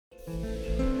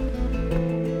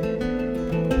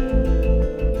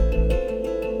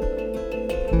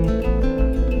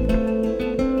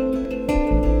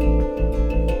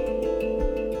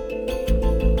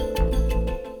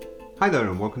Hi there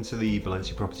and welcome to the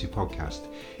Valencia Property Podcast.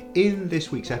 In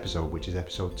this week's episode, which is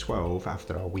episode 12,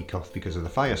 after our week off because of the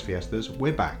Fallas Fiestas,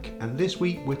 we're back, and this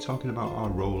week we're talking about our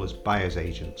role as buyer's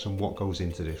agents and what goes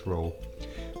into this role.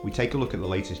 We take a look at the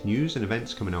latest news and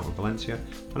events coming out of Valencia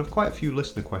and have quite a few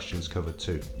listener questions covered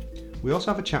too. We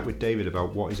also have a chat with David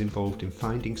about what is involved in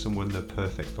finding someone the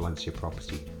perfect Valencia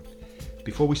property.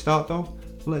 Before we start though,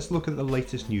 let's look at the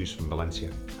latest news from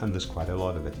Valencia, and there's quite a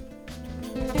lot of it.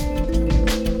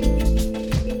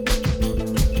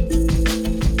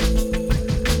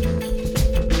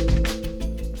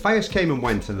 Fires came and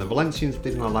went, and the Valencians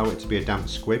didn't allow it to be a damp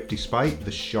squib despite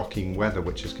the shocking weather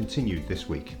which has continued this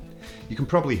week. You can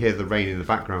probably hear the rain in the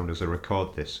background as I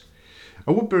record this.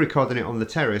 I would be recording it on the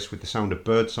terrace with the sound of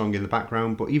birdsong in the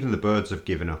background, but even the birds have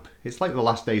given up. It's like the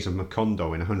last days of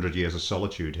Macondo in 100 Years of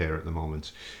Solitude here at the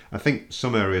moment. I think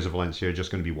some areas of Valencia are just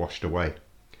going to be washed away.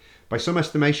 By some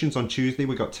estimations, on Tuesday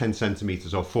we got 10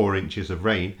 centimetres or 4 inches of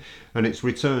rain, and it's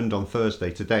returned on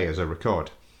Thursday today as I record.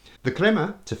 The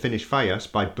crema to finish Fallas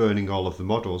by burning all of the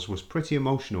models was pretty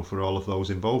emotional for all of those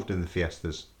involved in the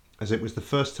fiestas, as it was the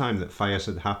first time that Fallas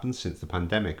had happened since the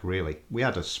pandemic really. We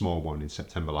had a small one in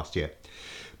September last year.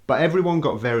 But everyone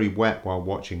got very wet while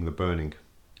watching the burning.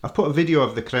 I've put a video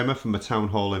of the crema from a town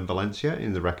hall in Valencia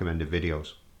in the recommended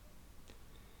videos.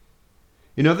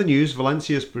 In other news,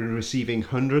 Valencia has been receiving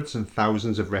hundreds and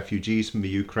thousands of refugees from the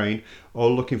Ukraine,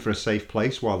 all looking for a safe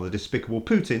place while the despicable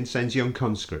Putin sends young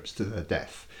conscripts to their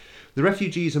death. The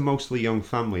refugees are mostly young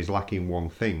families lacking one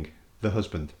thing: the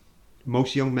husband.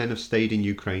 Most young men have stayed in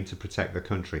Ukraine to protect their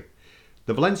country.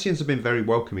 The Valencians have been very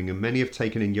welcoming, and many have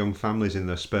taken in young families in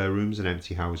their spare rooms and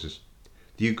empty houses.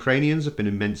 The Ukrainians have been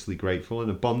immensely grateful,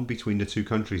 and a bond between the two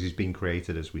countries is being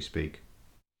created as we speak.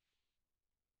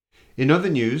 In other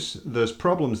news, there's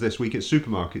problems this week at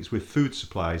supermarkets with food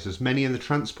supplies, as many in the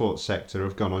transport sector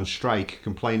have gone on strike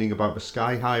complaining about the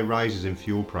sky-high rises in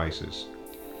fuel prices.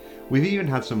 We've even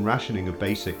had some rationing of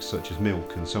basics such as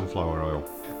milk and sunflower oil.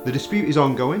 The dispute is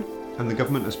ongoing, and the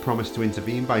government has promised to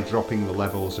intervene by dropping the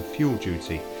levels of fuel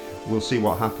duty. We'll see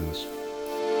what happens.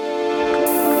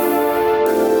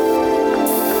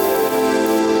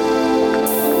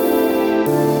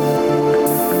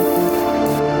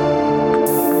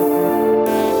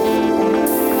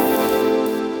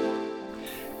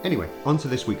 Anyway, on to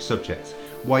this week's subject: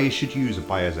 why you should use a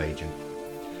buyer's agent.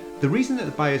 The reason that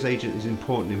the buyer's agent is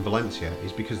important in Valencia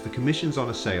is because the commissions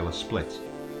on a sale are split.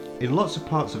 In lots of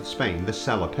parts of Spain, the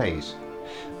seller pays.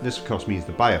 This of course means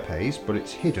the buyer pays, but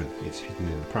it's hidden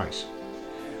in the price.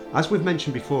 As we've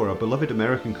mentioned before, our beloved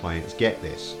American clients get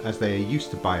this, as they are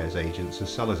used to buyer's agents and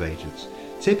seller's agents.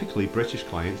 Typically, British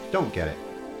clients don't get it.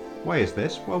 Why is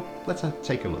this? Well, let's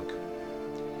take a look.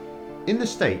 In the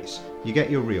States, you get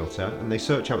your realtor and they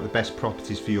search out the best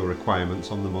properties for your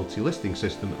requirements on the multi-listing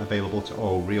system available to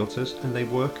all realtors, and they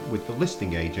work with the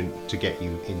listing agent to get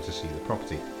you in to see the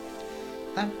property.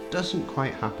 That doesn't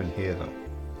quite happen here though.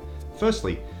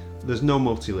 Firstly, there's no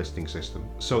multi-listing system,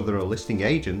 so there are listing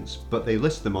agents, but they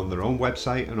list them on their own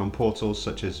website and on portals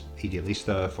such as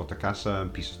Idealista, Fotocasa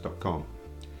and Pisos.com.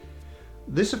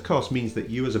 This of course means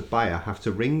that you as a buyer have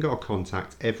to ring or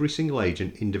contact every single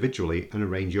agent individually and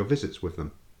arrange your visits with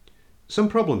them. Some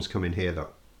problems come in here though.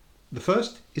 The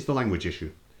first is the language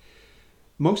issue.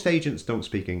 Most agents don't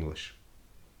speak English.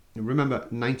 Remember,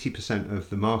 90% of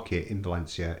the market in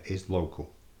Valencia is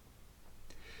local.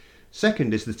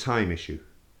 Second is the time issue.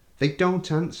 They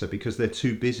don't answer because they're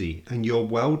too busy, and you're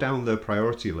well down their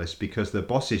priority list because their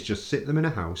bosses just sit them in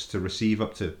a house to receive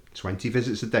up to 20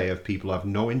 visits a day of people who have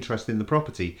no interest in the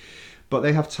property, but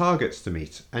they have targets to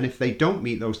meet, and if they don't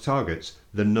meet those targets,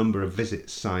 the number of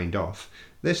visits signed off,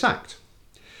 they're sacked.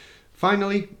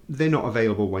 Finally, they're not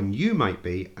available when you might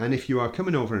be, and if you are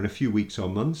coming over in a few weeks or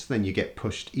months, then you get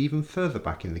pushed even further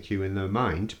back in the queue in their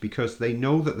mind because they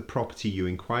know that the property you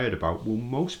inquired about will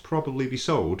most probably be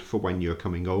sold for when you're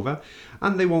coming over,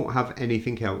 and they won't have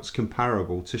anything else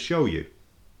comparable to show you.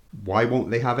 Why won't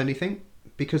they have anything?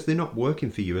 Because they're not working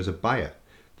for you as a buyer.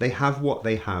 They have what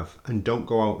they have and don't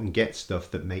go out and get stuff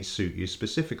that may suit you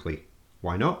specifically.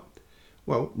 Why not?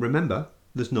 Well, remember,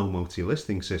 there's no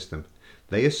multi-listing system.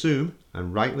 They assume,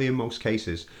 and rightly in most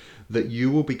cases, that you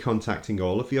will be contacting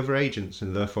all of the other agents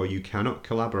and therefore you cannot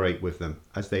collaborate with them,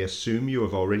 as they assume you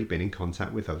have already been in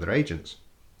contact with other agents.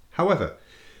 However,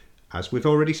 as we've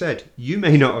already said, you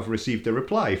may not have received a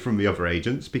reply from the other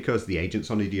agents because the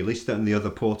agents on Idealista and the other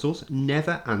portals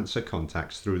never answer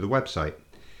contacts through the website.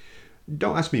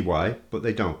 Don't ask me why, but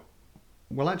they don't.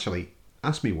 Well, actually,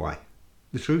 ask me why.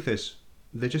 The truth is,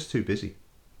 they're just too busy.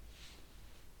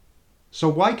 So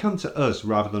why come to us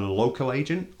rather than a local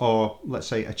agent or, let's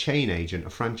say, a chain agent, a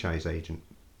franchise agent?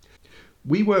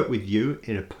 We work with you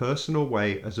in a personal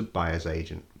way as a buyer's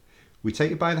agent. We take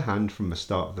you by the hand from the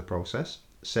start of the process,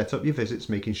 set up your visits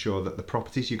making sure that the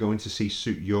properties you're going to see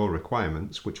suit your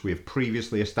requirements, which we have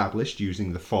previously established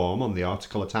using the form on the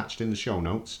article attached in the show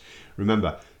notes.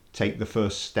 Remember, take the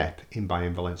first step in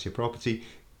buying Valencia property,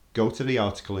 go to the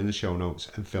article in the show notes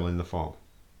and fill in the form.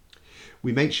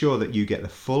 We make sure that you get the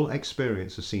full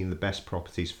experience of seeing the best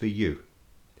properties for you.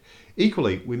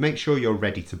 Equally, we make sure you're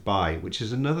ready to buy, which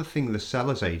is another thing the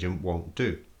seller's agent won't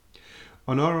do.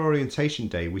 On our orientation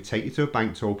day, we take you to a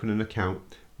bank to open an account,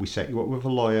 we set you up with a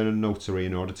lawyer and a notary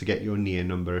in order to get your NIA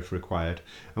number if required,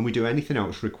 and we do anything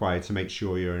else required to make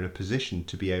sure you're in a position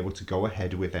to be able to go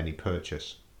ahead with any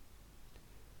purchase.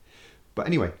 But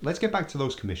anyway, let's get back to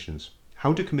those commissions.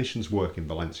 How do commissions work in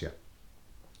Valencia?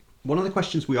 One of the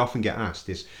questions we often get asked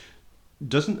is,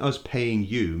 doesn't us paying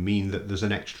you mean that there's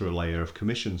an extra layer of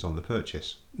commissions on the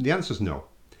purchase? The answer is no,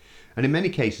 and in many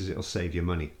cases it'll save you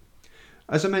money.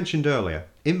 As I mentioned earlier,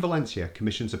 in Valencia,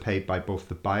 commissions are paid by both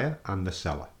the buyer and the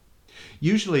seller.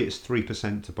 Usually it's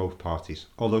 3% to both parties,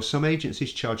 although some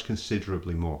agencies charge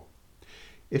considerably more.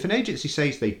 If an agency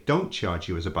says they don't charge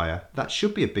you as a buyer, that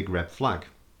should be a big red flag.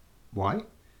 Why?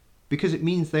 Because it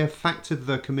means they have factored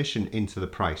their commission into the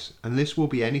price, and this will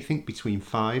be anything between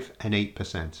 5 and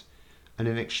 8%, and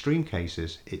in extreme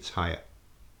cases it's higher.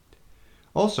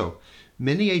 Also,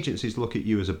 many agencies look at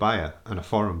you as a buyer and a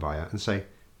foreign buyer and say,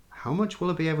 how much will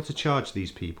I be able to charge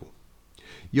these people?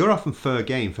 You're often fair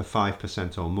game for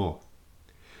 5% or more.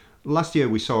 Last year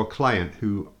we saw a client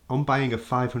who, on buying a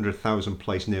 500,000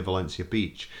 place near Valencia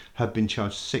Beach, had been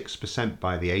charged 6%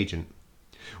 by the agent.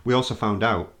 We also found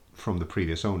out from the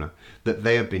previous owner that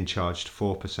they had been charged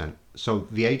 4%. So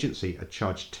the agency had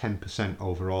charged 10%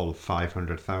 overall of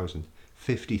 500,000,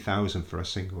 50,000 for a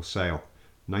single sale.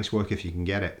 Nice work if you can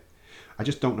get it. I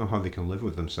just don't know how they can live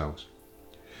with themselves.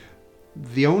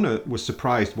 The owner was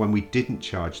surprised when we didn't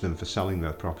charge them for selling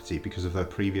their property because of their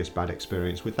previous bad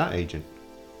experience with that agent.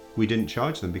 We didn't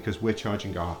charge them because we're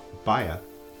charging our buyer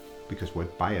because we're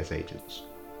buyer's agents.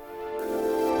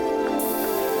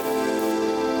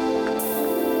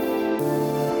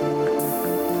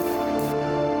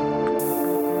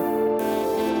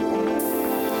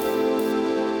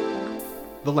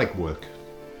 The legwork.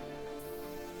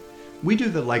 We do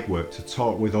the legwork to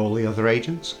talk with all the other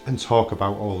agents and talk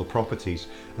about all the properties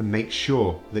and make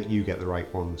sure that you get the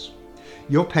right ones.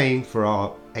 You're paying for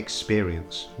our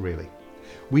experience, really.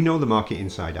 We know the market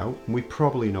inside out, and we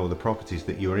probably know the properties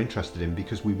that you are interested in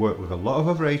because we work with a lot of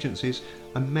other agencies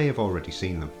and may have already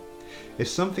seen them. If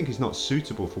something is not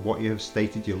suitable for what you have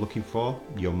stated you're looking for,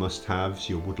 your must-haves,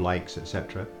 your would-likes,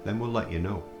 etc., then we'll let you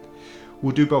know.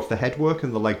 We'll do both the headwork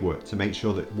and the legwork to make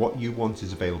sure that what you want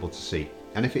is available to see.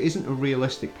 And if it isn't a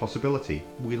realistic possibility,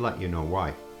 we'll let you know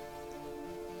why.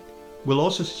 We'll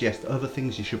also suggest other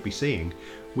things you should be seeing,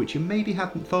 which you maybe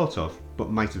hadn't thought of, but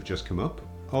might have just come up,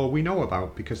 or we know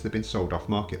about because they've been sold off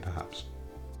market perhaps.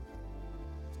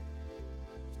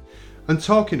 And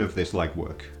talking of this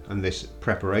legwork and this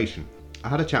preparation, I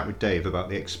had a chat with Dave about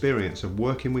the experience of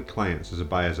working with clients as a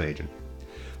buyer's agent.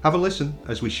 Have a listen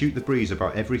as we shoot the breeze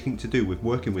about everything to do with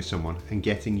working with someone and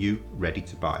getting you ready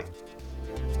to buy.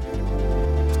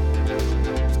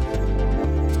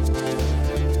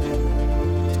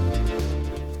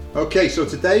 Okay, so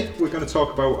today we're going to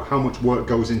talk about how much work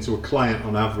goes into a client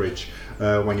on average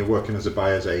when you're working as a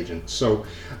buyer's agent. So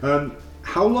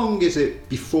how long is it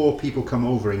before people come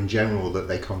over in general that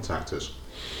they contact us?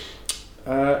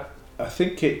 I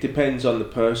think it depends on the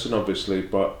person obviously,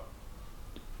 but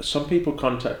some people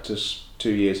contact us 2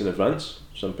 years in advance.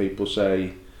 Some people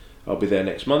say I'll be there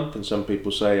next month, and some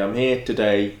people say I'm here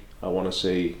today, I want to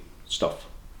see stuff.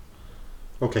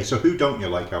 Okay, so who don't you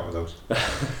like out of those?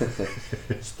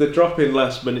 It's the drop in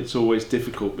last minute's always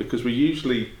difficult because we're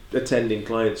usually attending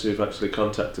clients who've actually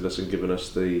contacted us and given us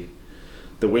the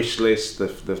wish list, the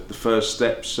first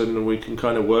steps, and we can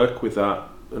kind of work with that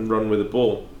and run with the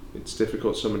ball. It's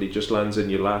difficult, somebody just lands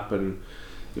in your lap, and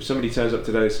if somebody turns up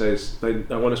today and says,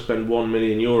 I want to spend €1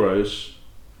 million,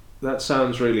 that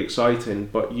sounds really exciting,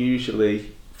 but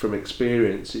usually from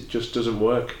experience it just doesn't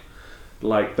work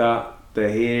like that. They're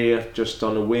here just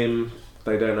on a whim,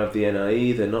 they don't have the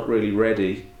NIE, they're not really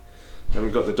ready, and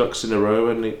we've got the ducks in a row,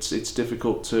 and it's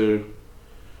difficult to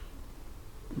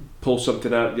pull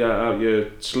something out your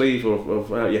sleeve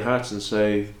or out your hat and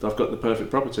say, I've got the perfect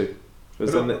property.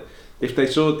 Because then if they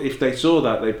saw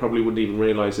that, they probably wouldn't even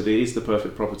realise that it is the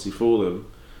perfect property for them,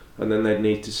 and then they'd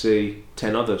need to see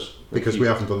 10 others. Because we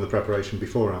haven't done the preparation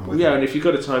beforehand with and if you've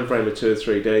got a time frame of 2 or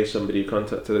 3 days, somebody who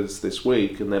contacted us this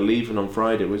week and they're leaving on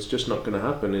Friday, well, it's just not going to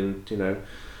happen. And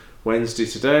Wednesday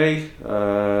today.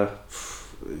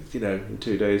 In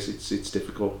 2 days it's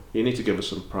difficult. You need to give us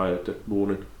some prior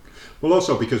warning. Well,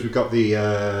 also because we've got the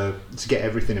to get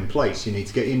everything in place, you need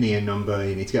to get your NIN number,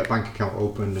 you need to get a bank account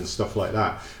opened and stuff like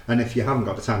that. And if you haven't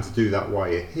got the time to do that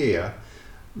while you're here,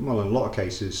 well, in a lot of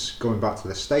cases, going back to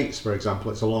the States, for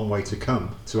example, it's a long way to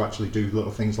come to actually do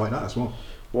little things like that as well.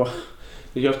 Well,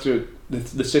 you have to.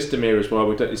 The system here as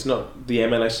well. It's not the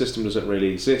MLS system doesn't really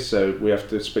exist, so we have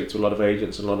to speak to a lot of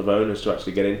agents and a lot of owners to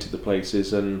actually get into the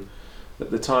places. And at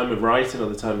the time of writing or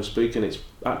the time of speaking, it's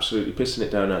absolutely pissing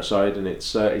it down outside, and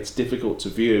it's difficult to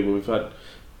view. We've had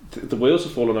the wheels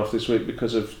have fallen off this week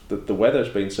because of the weather's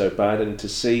been so bad, and to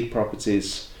see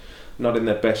properties not in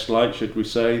their best light, should we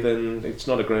say, then it's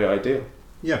not a great idea.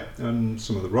 Yeah, and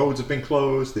some of the roads have been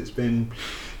closed. It's been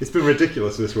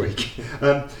ridiculous this week.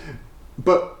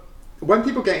 But when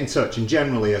people get in touch, and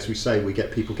generally, as we say, we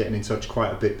get people getting in touch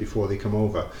quite a bit before they come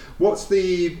over.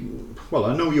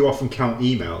 I know you often count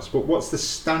emails, but what's the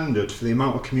standard for the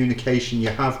amount of communication you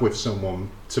have with someone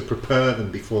to prepare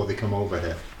them before they come over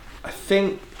here? I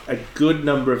think a good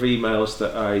number of emails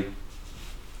that I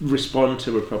respond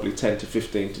to are probably 10 to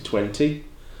 15 to 20.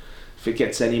 If it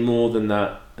gets any more than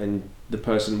that and the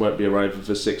person won't be arriving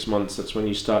for 6 months, that's when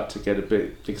you start to get a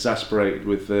bit exasperated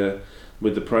with the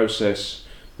process.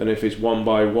 And if it's one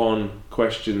by one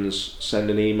questions,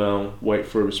 send an email, wait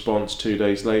for a response 2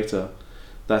 days later.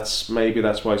 That's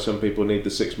why some people need the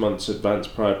 6 months advance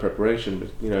prior preparation. But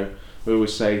we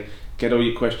always say get all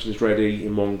your questions ready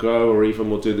in one go, or even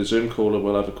we'll do the Zoom call, or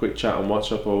we'll have a quick chat on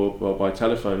WhatsApp or by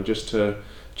telephone just to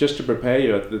prepare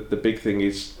you. The big thing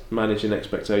is managing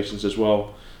expectations as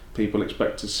well. People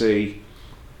expect to see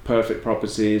perfect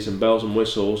properties and bells and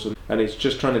whistles, and it's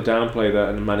just trying to downplay that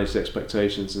and manage the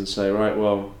expectations and say, right,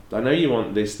 well, I know you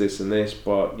want this, this and this,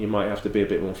 but you might have to be a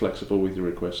bit more flexible with your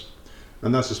request.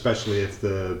 And that's especially if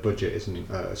the budget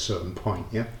isn't at a certain point,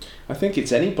 yeah? I think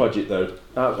it's any budget though.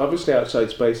 Obviously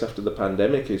outside space after the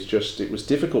pandemic it was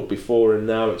difficult before, and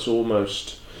now it's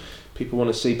almost, people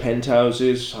want to see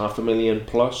penthouses, $500,000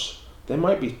 plus. There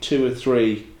might be 2 or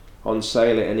 3 on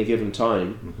sale at any given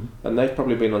time, and they've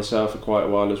probably been on sale for quite a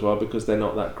while as well because they're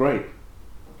not that great.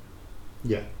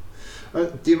 Yeah.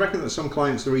 Do you reckon that some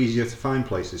clients are easier to find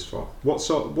places for? What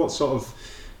sort of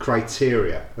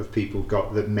criteria have people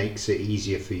got that makes it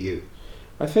easier for you?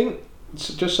 I think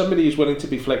it's just somebody who's willing to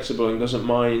be flexible and doesn't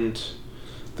mind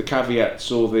the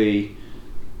caveats or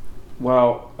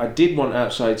I did want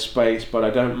outside space, but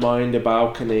I don't mind a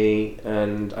balcony,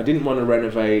 and I didn't want to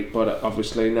renovate, but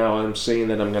obviously now I'm seeing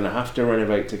that I'm going to have to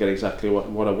renovate to get exactly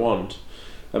what I want.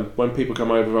 And when people come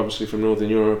over, obviously from Northern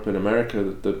Europe and America,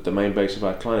 the main base of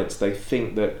our clients, they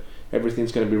think that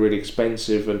everything's going to be really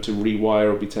expensive, and to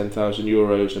rewire will be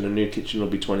 €10,000, and a new kitchen will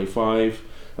be 25.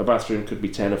 A bathroom could be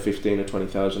 10 or 15 or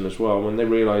 20,000 as well. When they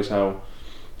realise how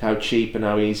cheap and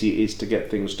how easy it is to get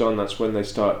things done, that's when they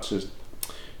start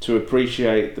to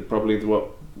appreciate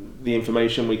the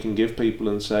information we can give people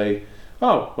and say,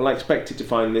 oh, well, I expected to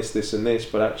find this, this and this,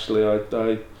 but actually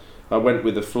I went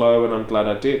with the flow and I'm glad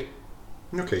I did.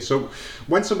 Okay, so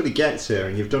when somebody gets here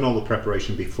and you've done all the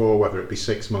preparation before, whether it be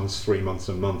 6 months, 3 months,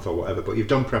 a month or whatever, but you've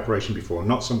done preparation before,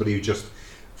 not somebody who just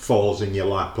falls in your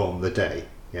lap on the day,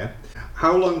 yeah?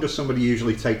 How long does somebody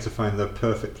usually take to find the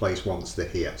perfect place once they're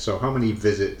here? So how many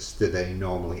visits do they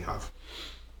normally have?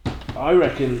 I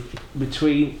reckon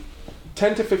between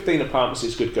 10 to 15 apartments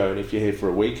is good going if you're here for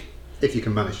a week. If you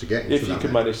can manage to get into If you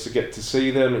can manage to get to see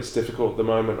them. It's difficult at the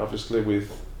moment, obviously, with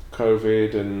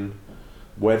COVID and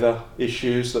weather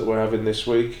issues that we're having this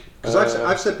week. Because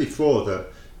I've said before that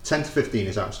 10 to 15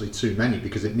 is actually too many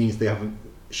because it means they haven't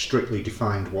strictly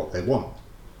defined what they want.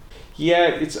 Yeah,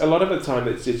 it's a lot of the time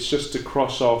it's just to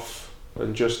cross off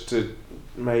and just to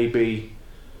maybe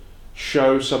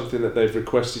show something that they've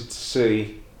requested to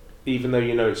see, even though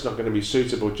it's not going to be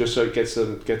suitable, just so it gets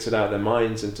it out of their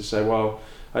minds, and to say, well,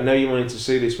 I know you wanted to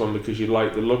see this one because you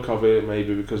like the look of it,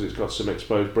 maybe because it's got some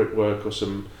exposed brickwork or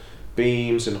some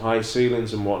beams and high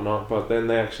ceilings and whatnot, but then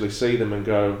they actually see them and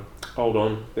go, hold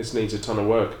on, this needs a ton of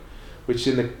work. Which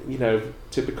in the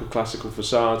typical classical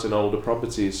facades and older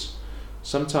properties,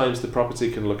 sometimes the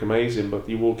property can look amazing, but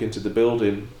you walk into the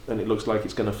building and it looks like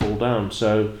it's going to fall down.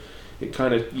 So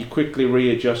you quickly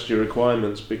readjust your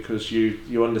requirements because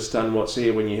you understand what's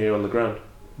here when you're here on the ground.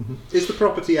 Mm-hmm. Is the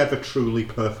property ever truly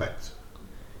perfect?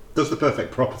 Does the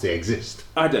perfect property exist?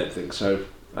 I don't think so.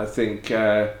 I think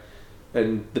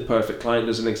and the perfect client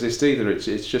doesn't exist either. It's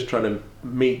just trying to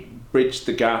bridge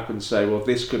the gap and say, well,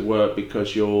 this could work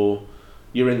because you're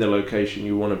in the location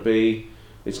you want to be.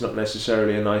 It's not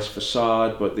necessarily a nice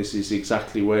facade, but this is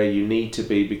exactly where you need to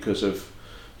be because of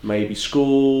maybe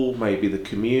school, maybe the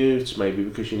commute, maybe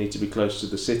because you need to be close to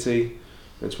the city.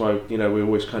 That's why, we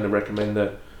always kind of recommend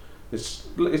that it's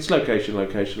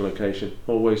location,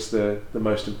 always the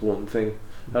most important thing.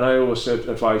 And I also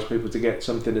advise people to get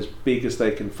something as big as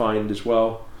they can find as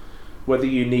well. Whether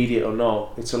you need it or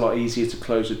not, it's a lot easier to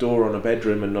close a door on a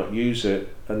bedroom and not use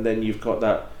it, and then you've got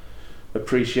that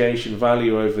appreciation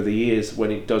value over the years.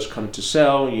 When it does come to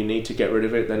sell, you need to get rid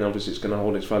of it, then obviously it's going to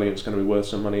hold its value and it's going to be worth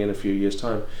some money in a few years'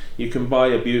 time. You can buy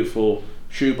a beautiful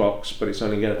shoebox, but it's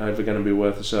only ever going to be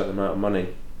worth a certain amount of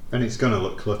money. And it's going to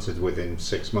look cluttered within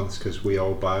 6 months because we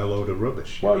all buy a load of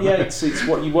rubbish. Well, yeah, it's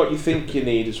what you think you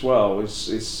need as well.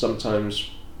 Is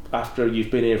sometimes after you've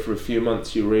been here for a few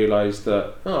months, you realise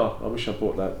that, I wish I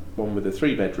bought that one with the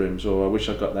 3 bedrooms, or I wish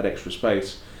I got that extra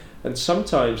space. And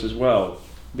sometimes as well,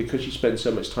 because you spend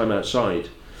so much time outside,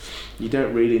 you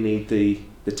don't really need the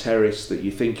terrace that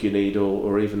you think you need,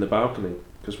 or even the balcony,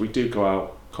 because we do go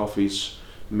out, coffees,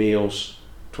 meals,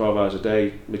 12 hours a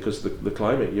day because of the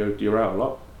climate. You're out a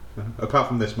lot. Apart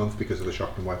from this month because of the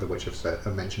shocking weather, which I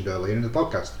mentioned earlier in the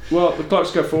podcast. Well, the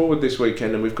clocks go forward this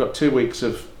weekend, and we've got 2 weeks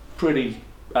of pretty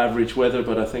average weather,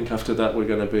 but I think after that we're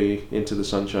going to be into the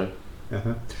sunshine.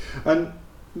 And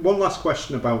one last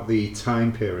question about the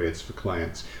time periods for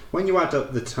clients. When you add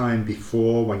up the time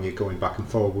before, when you're going back and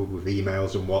forward with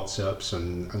emails and WhatsApps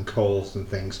and calls and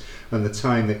things, and the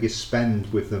time that you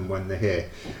spend with them when they're here,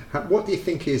 what do you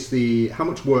think is how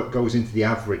much work goes into the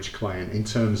average client in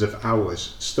terms of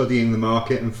hours studying the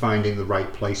market and finding the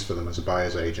right place for them as a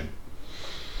buyer's agent?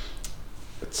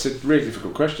 It's a really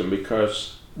difficult question,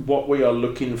 because what we are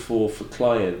looking for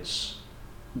clients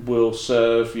will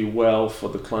serve you well for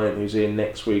the client who's in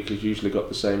next week, who's usually got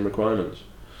the same requirements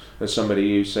as somebody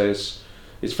who says,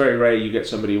 it's very rare you get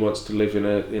somebody who wants to live in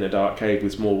a dark cave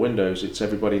with small windows. It's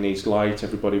everybody needs light,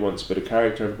 everybody wants a bit of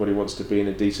character, everybody wants to be in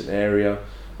a decent area,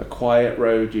 a quiet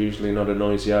road, usually not a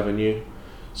noisy avenue.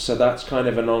 So that's kind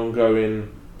of an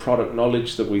ongoing product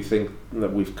knowledge that we think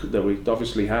that we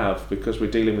obviously have, because we're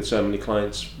dealing with so many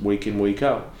clients week in, week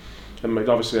out. And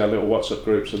obviously our little WhatsApp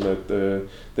groups and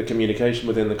the communication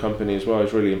within the company as well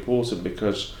is really important,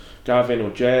 because Gavin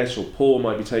or Jess or Paul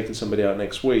might be taking somebody out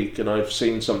next week, and I've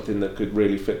seen something that could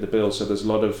really fit the bill. So there's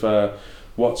a lot of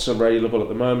what's available at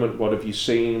the moment, what have you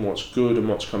seen, what's good and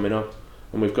what's coming up.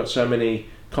 And we've got so many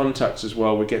contacts as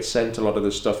well. We get sent a lot of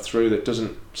the stuff through that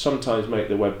doesn't sometimes make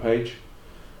the web page,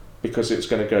 because it's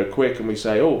going to go quick, and we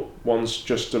say, one's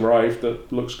just arrived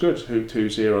that looks good.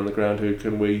 Who's here on the ground? Who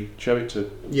can we show it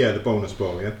to? Yeah, the bonus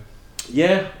ball, yeah.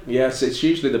 Yes, it's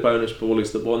usually the bonus ball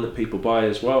is the one that people buy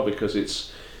as well, because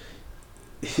it's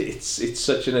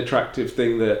such an attractive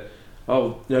thing that,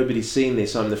 nobody's seen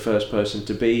this, I'm the first person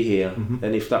to be here. Mm-hmm.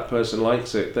 And if that person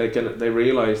likes it, they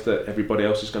realise that everybody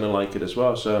else is going to like it as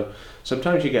well. So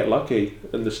sometimes you get lucky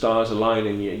and the stars align,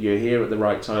 and you're here at the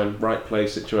right time, right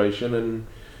place, situation,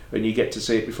 and you get to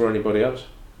see it before anybody else.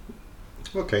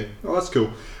 Okay, well, that's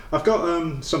cool. I've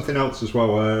got something else as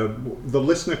well. The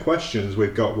listener questions,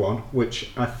 we've got one,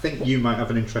 which I think you might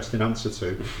have an interesting answer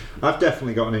to. I've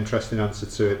definitely got an interesting answer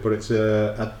to it, but it's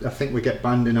I think we get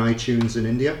banned in iTunes in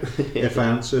India if I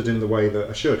answered in the way that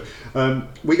I should.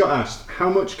 We got asked, how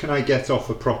much can I get off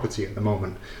a property at the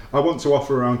moment? I want to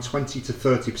offer around 20 to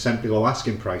 30% below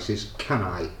asking prices. Can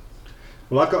I?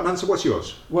 Well, I've got an answer. What's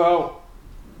yours? Well,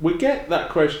 we get that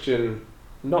question,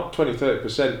 not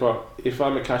 20-30%, but if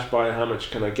I'm a cash buyer, how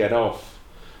much can I get off?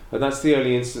 And that's the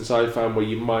only instance I found where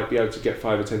you might be able to get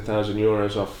 5,000 or 10,000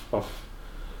 euros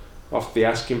off the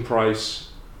asking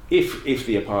price. If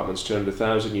the apartment's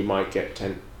 200,000, you might get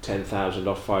 10,000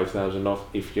 off, 5,000 off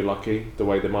if you're lucky, the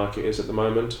way the market is at the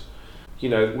moment.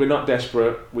 We're not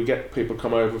desperate. We get people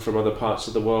come over from other parts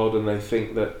of the world, and they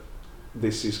think that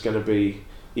this is going to be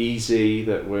easy,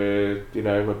 that we're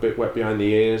a bit wet behind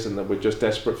the ears, and that we're just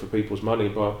desperate for people's money.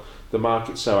 But the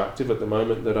market's so active at the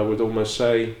moment that I would almost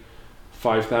say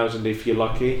 5,000 if you're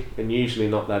lucky, and usually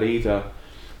not that either.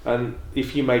 And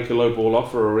if you make a lowball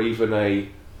offer, or even a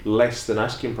less than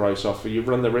asking price offer, you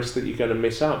run the risk that you're going to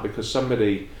miss out, because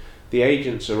the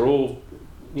agents are all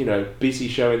busy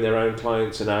showing their own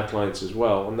clients and our clients as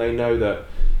well, and they know that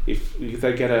if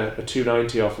they get a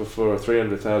 290 offer for a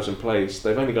 300,000 place,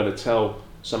 they've only got to tell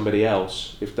somebody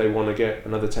else if they want to get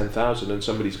another 10,000, and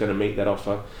somebody's going to meet that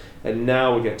offer. And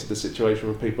now we get to the situation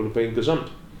where people are being gazumped.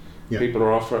 Yeah. People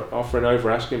are offering over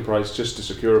asking price just to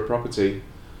secure a property,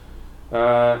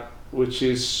 which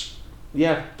is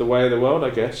the way of the world, I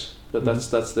guess. But that's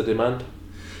the demand.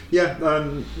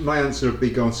 My answer would be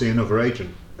go and see another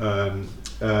agent,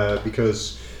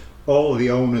 because all of the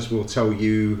owners will tell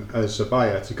you as a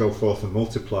buyer to go forth and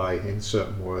multiply, in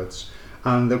certain words.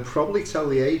 and they'll probably tell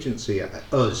the agency,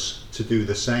 us, to do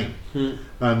the same,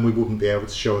 and we wouldn't be able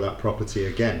to show that property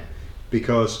again,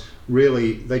 because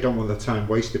really they don't want the time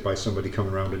wasted by somebody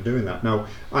coming around and doing that. Now,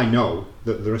 I know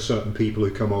that there are certain people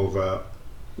who come over,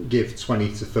 give 20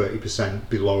 to 30%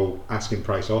 below asking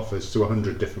price offers to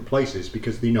 100 different places,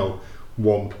 because they know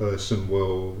one person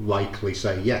will likely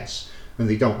say yes, and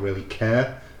they don't really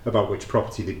care about which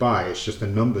property they buy. It's just a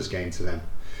numbers game to them.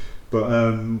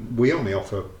 But we only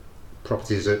offer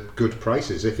properties at good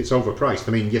prices. If it's overpriced,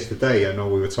 I mean, yesterday, I know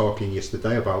we were talking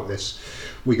yesterday about this,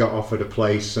 we got offered a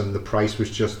place and the price was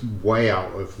just way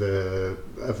out of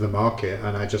the market,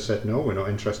 and I just said no, we're not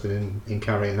interested in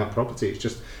carrying that property, it's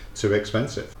just too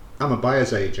expensive. I'm a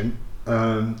buyer's agent,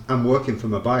 I'm working for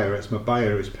my buyer, it's my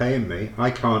buyer who's paying me.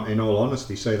 I can't in all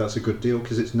honesty say that's a good deal,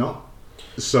 because it's not.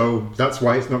 So that's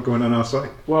why it's not going on our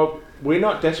site. Well, we're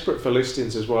not desperate for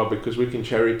listings as well, because we can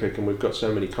cherry pick and we've got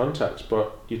so many contacts,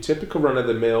 but your typical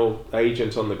run-of-the-mill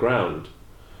agent on the ground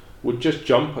would just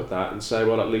jump at that and say,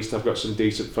 well, at least I've got some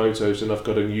decent photos and I've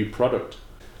got a new product.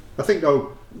 I think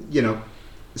though,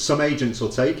 some agents will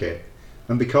take it,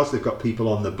 and because they've got people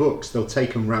on the books, they'll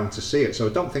take them round to see it. So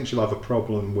I don't think she'll have a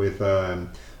problem with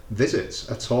visits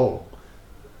at all.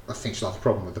 I think she'll have a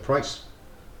problem with the price.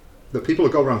 That people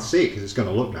will go around to see it because it's going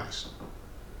to look nice.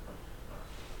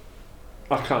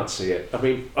 I can't see it. I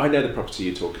mean, I know the property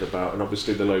you're talking about, and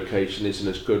obviously the location isn't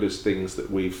as good as things that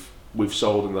we've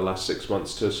sold in the last 6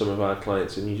 months to some of our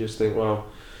clients, and you just think, well,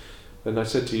 and I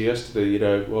said to you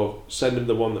yesterday, well, send them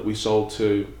the one that we sold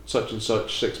to such and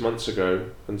such 6 months ago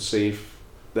and see if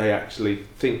they actually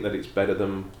think that it's better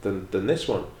than this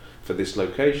one for this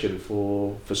location,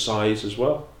 for size as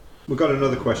well. We've got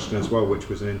another question as well, which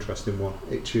was an interesting one,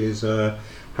 which is,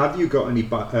 have you got any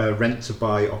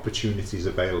rent-to-buy opportunities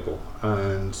available?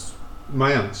 And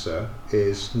my answer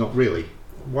is not really.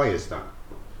 Why is that?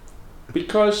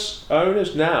 Because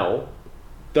owners now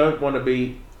don't want to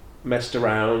be messed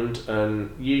around,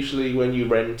 and usually when you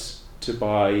rent to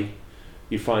buy,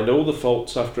 you find all the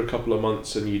faults after a couple of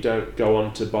months and you don't go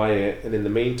on to buy it, and in the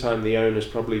meantime the owner's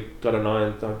probably got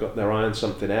their eye on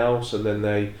something else, and then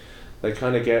they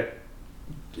kind of get,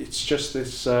 it's just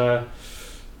this,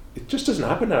 it just doesn't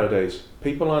happen nowadays.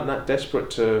 People aren't that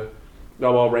desperate to,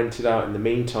 I'll rent it out in the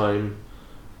meantime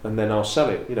and then I'll sell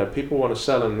it. People want to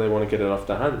sell and they want to get it off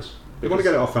their hands. They want to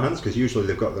get it off their hands because usually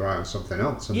they've got their eye on something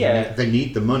else, and they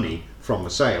need the money from the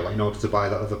sale in order to buy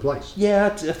that other place. Yeah,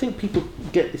 I think people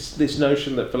get this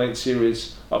notion that Valencia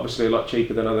is obviously a lot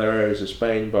cheaper than other areas of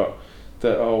Spain, but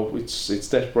that it's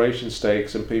desperation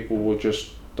stakes, and people will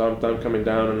just, I'm coming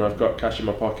down and I've got cash in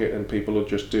my pocket, and people will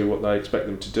just do what they expect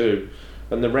them to do.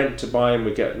 And the rent to buy, and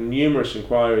we get numerous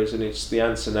inquiries, and it's the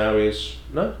answer now is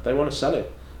no, they want to sell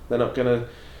it. They're not going to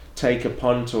take a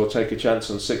punt or take a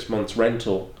chance on 6 months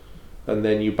rental and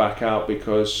then you back out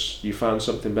because you found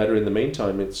something better in the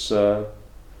meantime. It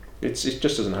just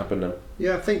doesn't happen now.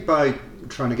 Yeah, I think by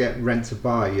trying to get rent to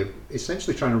buy, you're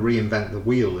essentially trying to reinvent the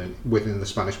wheel within the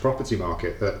Spanish property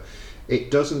market. That it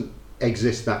doesn't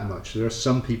exist that much. There are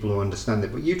some people who understand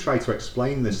it, but you try to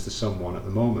explain this to someone at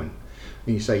the moment,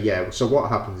 and you say, yeah, so what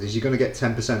happens is you're going to get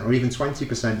 10% or even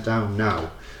 20% down now,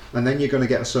 and then you're going to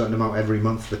get a certain amount every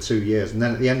month for 2 years, and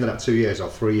then at the end of that 2 years or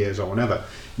 3 years or whatever,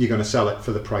 you're going to sell it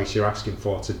for the price you're asking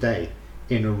for today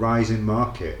in a rising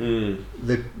market.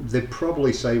 They'd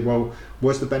probably say, well,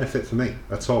 where's the benefit for me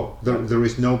at all? There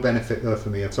is no benefit there for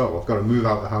me at all. I've got to move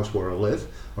out of the house where I live,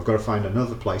 I've got to find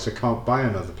another place, I can't buy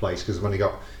another place because I've only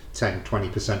got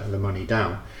 10-20% of the money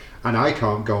down, and I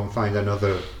can't go and find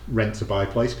another rent to buy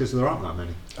place because there aren't that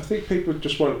many. I think people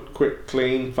just want quick,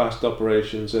 clean, fast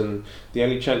operations, and the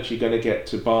only chance you're going to get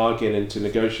to bargain and to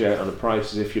negotiate on a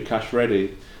price is if you're cash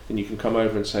ready and you can come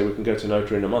over and say we can go to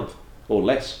notary in a month or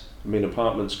less. I mean,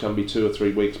 apartments can be 2 or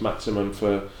 3 weeks maximum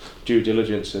for due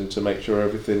diligence and to make sure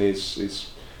everything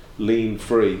is lien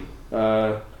free.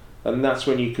 And that's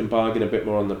when you can bargain a bit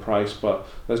more on the price, but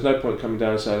there's no point coming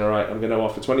down and saying, all right, I'm going to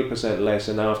offer 20% less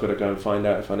and now I've got to go and find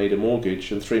out if I need a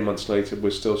mortgage, and 3 months later we're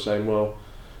still saying, well,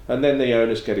 and then the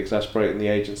owners get exasperated, and the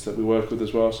agents that we work with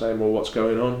as well, saying, well, what's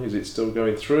going on? Is it still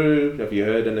going through? Have you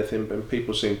heard anything? And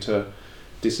people seem to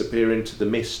disappear into the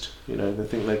mist. They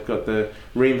think they've got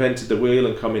reinvented the wheel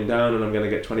and coming down, and I'm going to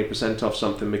get 20% off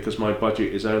something because my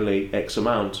budget is only X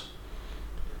amount.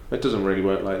 It doesn't really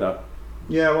work like that.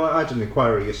 Yeah, well, I had an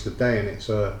inquiry yesterday, and it's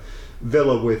a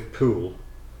villa with pool,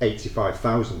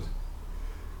 85,000.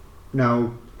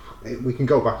 Now, we can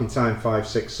go back in time 5,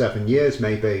 6, 7 years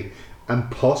maybe, and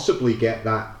possibly get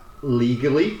that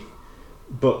legally,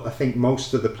 but I think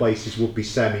most of the places would be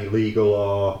semi-legal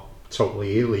or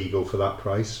totally illegal for that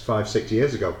price 5-6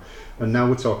 years ago, and now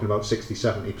we're talking about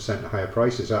 60-70% higher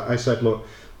prices. I said, look,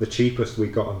 the cheapest we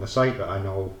got on the site that I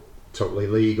know totally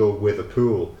legal with a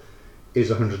pool is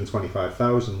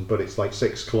 125,000, but it's like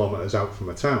 6 kilometres out from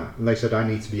a town. And they said I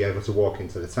need to be able to walk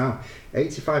into the town.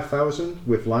 85,000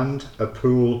 with land, a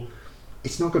pool,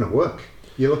 it's not going to work.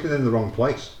 You're looking in the wrong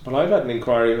place. Well, I've had an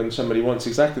inquiry when somebody wants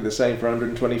exactly the same for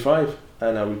 125,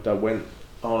 and I went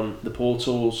on the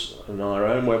portals and our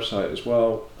own website as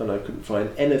well, and I couldn't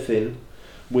find anything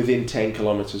within 10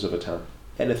 kilometres of a town.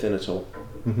 Anything at all.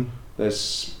 Mm-hmm.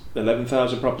 There's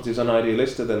 11,000 properties on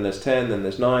Idealista, then there's 10, then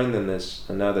there's 9, and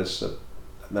now there's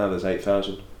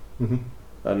 8,000. Mm-hmm.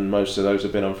 And most of those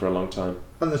have been on for a long time.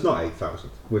 And there's not 8,000.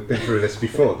 We've been through this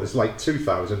before. There's like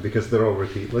 2,000 because they're all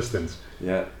repeat listings.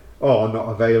 Yeah. Or not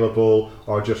available,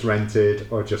 or just rented,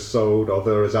 or just sold, or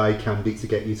they're as eye candy to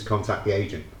get you to contact the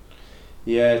agent.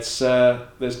 Yeah, it's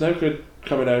there's no good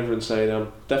coming over and saying, I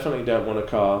definitely don't want a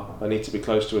car, I need to be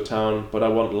close to a town, but I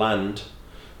want land.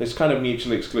 It's kind of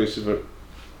mutually exclusive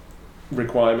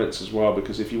requirements as well,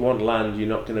 because if you want land, you're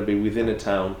not going to be within a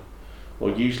town, or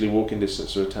usually walking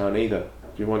distance to a town either.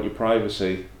 If you want your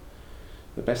privacy,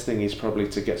 the best thing is probably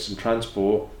to get some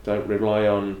transport. Don't rely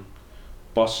on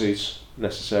buses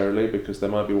necessarily, because there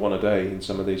might be one a day in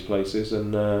some of these places,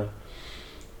 and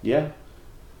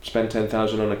spend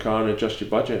 10,000 on a car and adjust your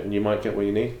budget, and you might get what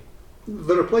you need.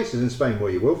 There are places in Spain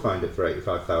where you will find it for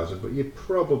 85,000, but you're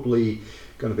probably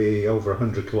going to be over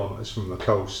 100 kilometres from the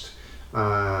coast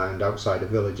and outside a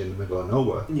village in the middle of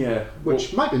nowhere. Yeah,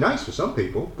 which might be nice for some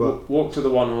people, but walk to the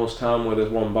one horse town where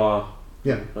there's one bar,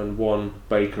 yeah, and one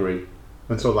bakery.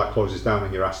 Until that closes down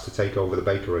and you're asked to take over the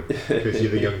bakery because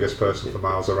you're the youngest person for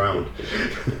miles around.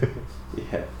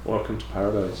 Yeah, welcome to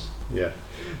paradise. Yeah.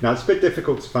 Now it's a bit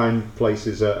difficult to find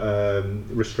places at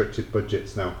restricted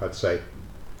budgets now, I'd say.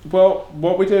 Well,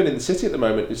 what we're doing in the city at the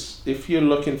moment is, if you're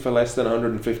looking for less than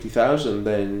 150,000,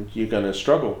 then you're going to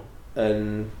struggle.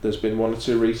 And there's been one or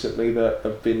two recently that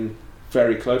have been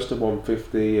very close to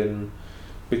 150, and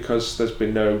because there's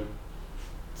been no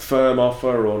firm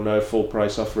offer or no full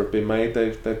price offer have been made,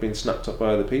 they've been snapped up by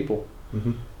other people.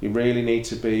 Mm-hmm. You really need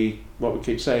to be, what we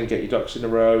keep saying, get your ducks in a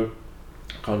row.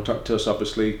 Contact us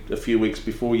obviously a few weeks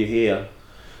before you're here.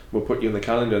 We'll put you in the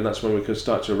calendar, and that's when we can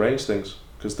start to arrange things,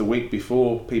 because the week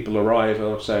before people arrive,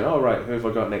 I'm saying, oh right, who have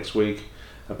I got next week?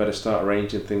 I better start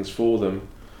arranging things for them.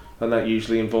 And that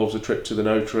usually involves a trip to the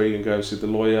notary and going to the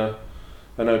lawyer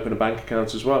and open a bank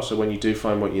account as well. So when you do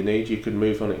find what you need, you can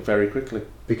move on it very quickly.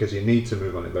 Because you need to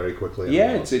move on it very quickly.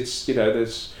 Yeah,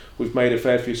 it's we've made a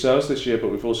fair few sales this year, but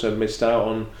we've also missed out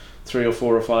on 3 or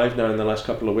 4 or 5 now in the last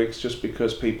couple of weeks, just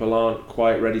because people aren't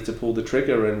quite ready to pull the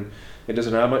trigger. And it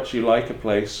doesn't matter how much you like a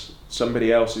place,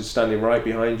 somebody else is standing right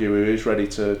behind you who is ready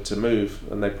to move,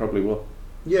 and they probably will.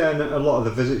 Yeah, and a lot of the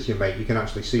visits you make, you can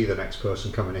actually see the next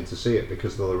person coming in to see it,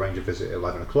 because they'll arrange a visit at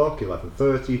 11 o'clock,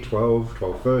 11:30, 12,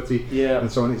 12:30, yeah,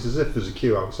 and so on. It's as if there's a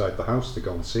queue outside the house to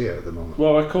go and see it at the moment.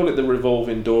 Well, I call it the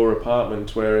revolving door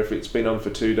apartment, where if it's been on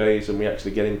for 2 days and we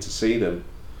actually get in to see them,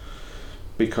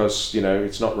 because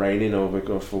it's not raining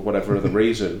or for whatever other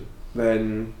reason,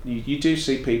 then you do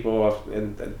see people,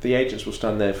 and the agents will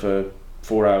stand there for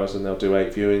 4 hours and they'll do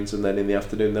 8 viewings, and then in the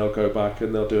afternoon they'll go back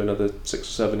and they'll do another 6 or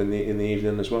 7 in the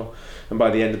evening as well. And by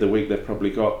the end of the week they've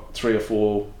probably got 3 or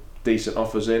 4 decent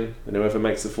offers in, and whoever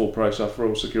makes the full price offer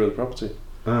will secure the property.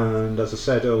 And as I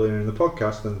said earlier in the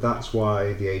podcast, then that's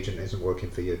why the agent isn't working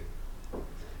for you.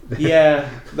 Yeah,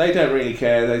 they don't really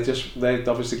care. They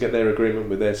obviously get their agreement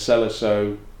with their seller,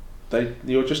 so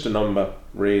you're just a number,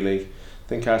 really. I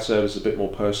think our service is a bit more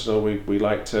personal. We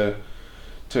like to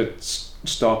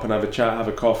stop and have a chat, have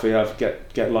a coffee,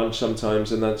 get lunch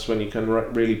sometimes, and that's when you can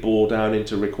really bore down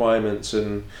into requirements.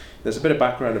 And there's a bit of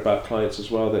background about clients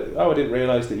as well, that I didn't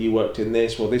realise that you worked in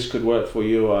this, or this could work for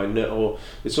you, or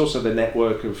it's also the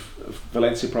network of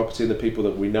Valencia Property and the people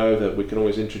that we know that we can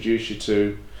always introduce you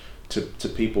to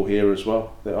people here as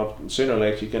well. Sooner or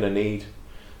later you're going to need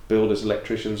builders,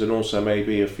 electricians, and also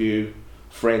maybe a few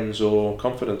friends or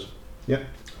confidants. Yep.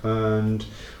 And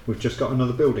we've just got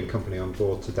another building company on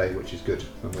board today, which is good,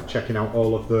 and we're checking out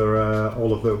all of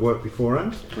their work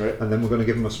beforehand. Great. And then we're going to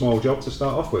give them a small job to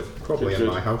start off with, probably good. In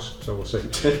my house, so we'll see.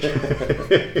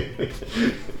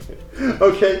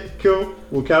 Okay, cool.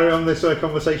 We'll carry on this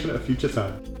conversation at a future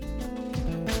time.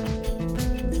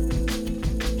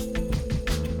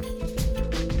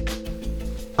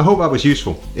 I hope that was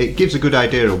useful. It gives a good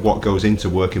idea of what goes into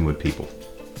working with people.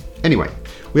 Anyway,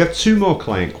 we have 2 more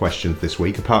client questions this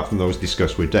week, apart from those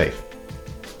discussed with Dave.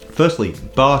 Firstly,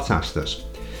 Bart asked us,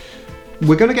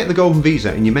 We're going to get the golden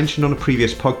visa, and you mentioned on a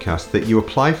previous podcast that you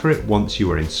apply for it once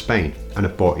you are in Spain and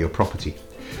have bought your property.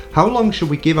 How long should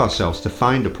we give ourselves to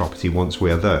find a property once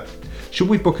we are there? Should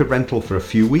we book a rental for a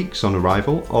few weeks on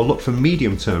arrival, or look for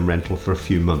medium-term rental for a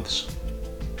few months?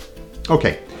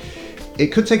 Okay,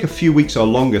 it could take a few weeks or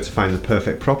longer to find the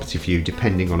perfect property for you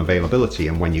depending on availability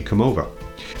and when you come over.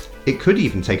 It could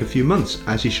even take a few months,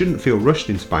 as you shouldn't feel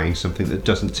rushed into buying something that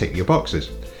doesn't tick your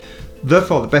boxes.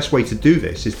 Therefore, the best way to do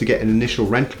this is to get an initial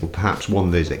rental, perhaps one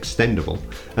that is extendable,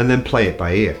 and then play it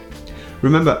by ear.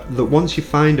 Remember that once you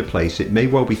find a place, it may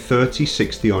well be 30,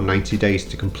 60 or 90 days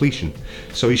to completion,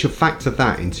 so you should factor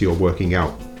that into your working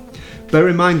out. Bear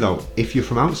in mind though, if you're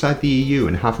from outside the EU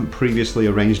and haven't previously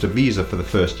arranged a visa for the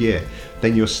first year,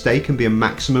 then your stay can be a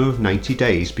maximum of 90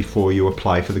 days before you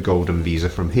apply for the golden visa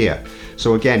from here.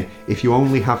 So again, if you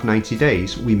only have 90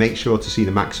 days, we make sure to see the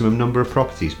maximum number of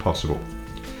properties possible.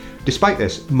 Despite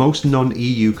this, most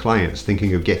non-EU clients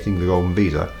thinking of getting the golden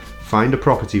visa find a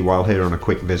property while here on a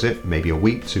quick visit, maybe a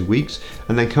week, 2 weeks,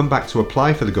 and then come back to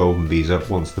apply for the golden visa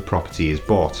once the property is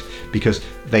bought, because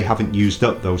they haven't used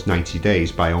up those 90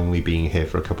 days by only being here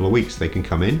for a couple of weeks. They can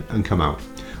come in and come out.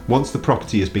 Once the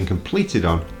property has been completed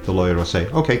on, the lawyer will say,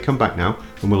 okay, come back now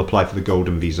and we'll apply for the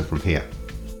golden visa from here.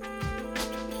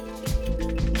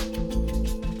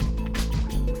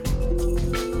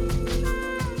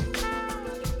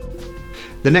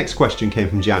 The next question came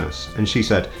from Janice, and she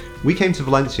said, we came to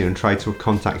Valencia and tried to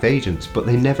contact agents, but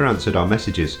they never answered our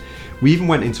messages. We even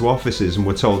went into offices and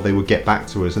were told they would get back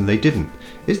to us, and they didn't.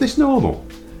 Is this normal?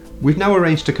 We've now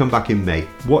arranged to come back in May.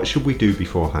 What should we do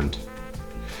beforehand?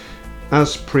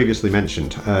 As previously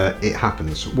mentioned, it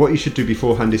happens. What you should do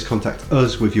beforehand is contact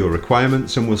us with your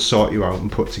requirements, and we'll sort you out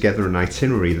and put together an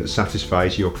itinerary that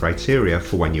satisfies your criteria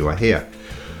for when you are here.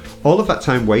 All of that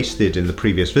time wasted in the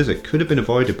previous visit could have been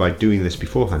avoided by doing this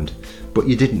beforehand, but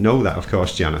you didn't know that, of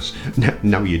course, Janice.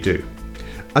 Now you do.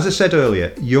 As I said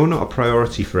earlier, you're not a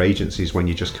priority for agencies when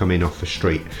you just come in off the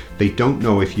street. They don't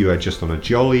know if you are just on a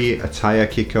jolly, a tyre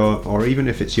kicker, or even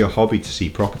if it's your hobby to see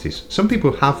properties. Some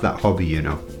people have that hobby, you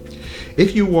know.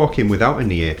 If you walk in without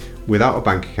an ear, without a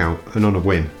bank account, and on a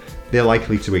whim, they're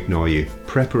likely to ignore you.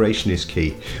 Preparation is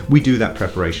key. We do that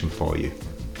preparation for you.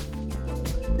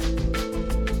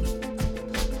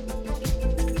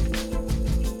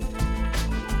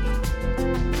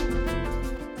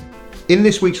 In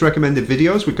this week's recommended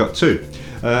videos, we've got two.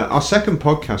 Our second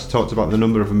podcast talked about the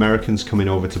number of Americans coming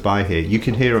over to buy here. You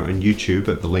can hear it on YouTube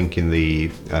at the link in the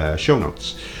show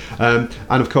notes. And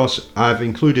of course, I've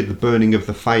included the burning of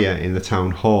the fire in the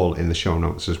town hall in the show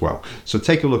notes as well. So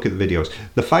take a look at the videos.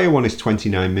 The fire one is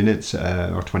 29 minutes,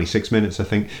 or 26 minutes I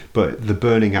think, but the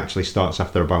burning actually starts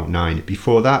after about 9.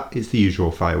 Before that, it's the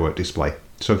usual firework display.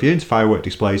 So if you're into firework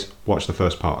displays, watch the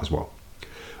first part as well.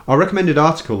 Our recommended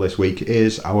article this week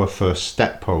is our first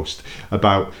step post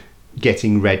about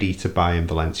getting ready to buy in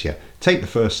Valencia. Take the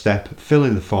first step, fill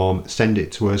in the form, send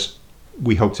it to us.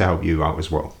 We hope to help you out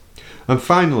as well. And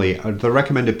finally, the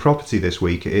recommended property this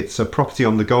week, it's a property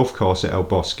on the golf course at El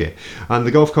Bosque. And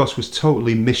the golf course was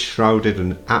totally mist-shrouded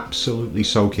and absolutely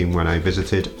soaking when I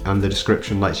visited, and the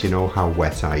description lets you know how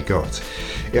wet I got.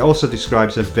 It also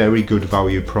describes a very good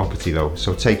value property though,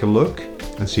 so take a look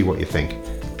and see what you think.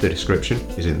 The description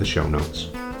is in the show notes.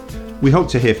 We hope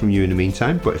to hear from you in the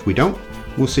meantime, but if we don't,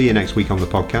 we'll see you next week on the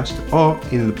podcast or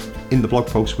in the blog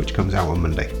post which comes out on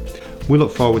Monday. We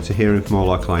look forward to hearing from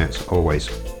all our clients always.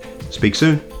 Speak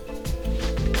soon.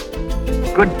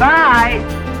 Goodbye.